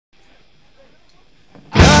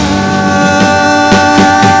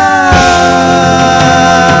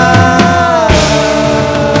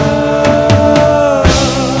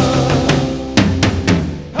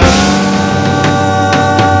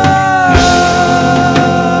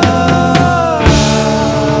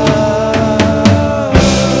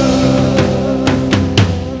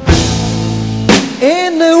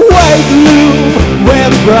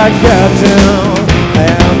like Captain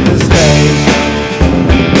and the stage.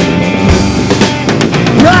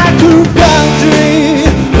 Right through country,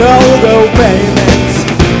 no payments,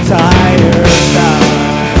 tires down.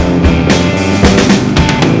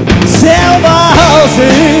 Silver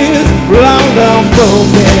houses, London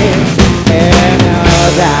bookings, and all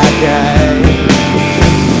that day.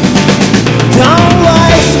 Don't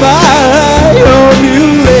waste my own you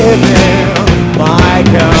living, my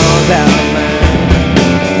condemnation.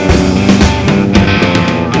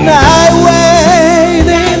 I wait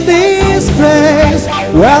in this place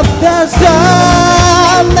where the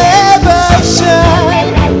sun never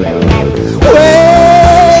shines.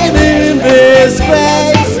 Wait in this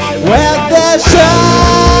place where the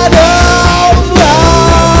shadows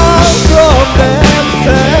run from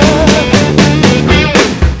themselves.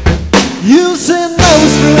 Using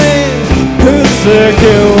those strings to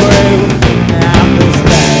secure at the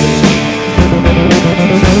stage.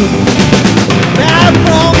 Now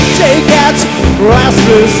from tickets,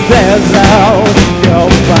 restless desert, go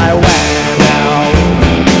by window.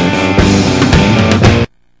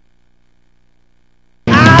 I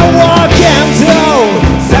walk into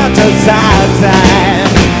such a sad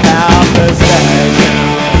time at the station.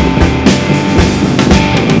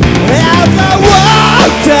 As I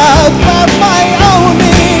walked up on my own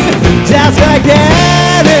knee, just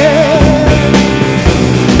forget it.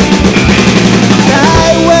 I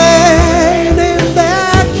wait in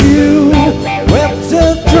that queue with the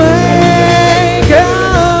train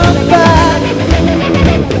come back.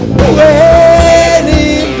 Wait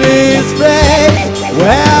in this place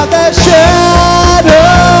where the shadows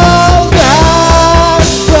run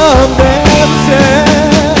from themselves.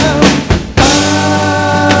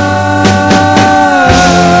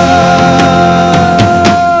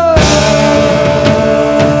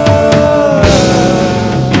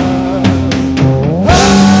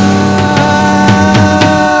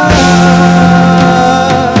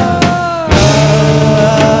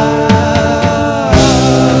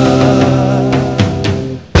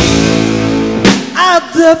 At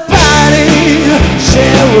the party,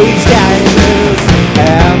 Sherry's kindness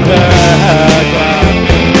and her club.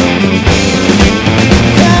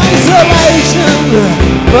 Consolation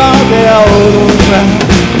for the old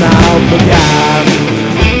now forgotten.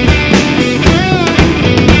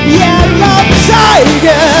 Yellow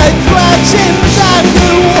tiger clutching that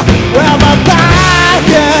new where the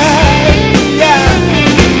tiger, yeah.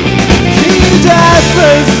 She just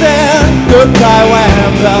present goodbye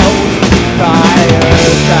when those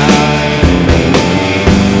fires die.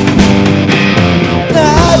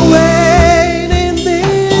 I wait in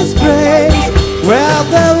this place where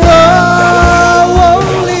the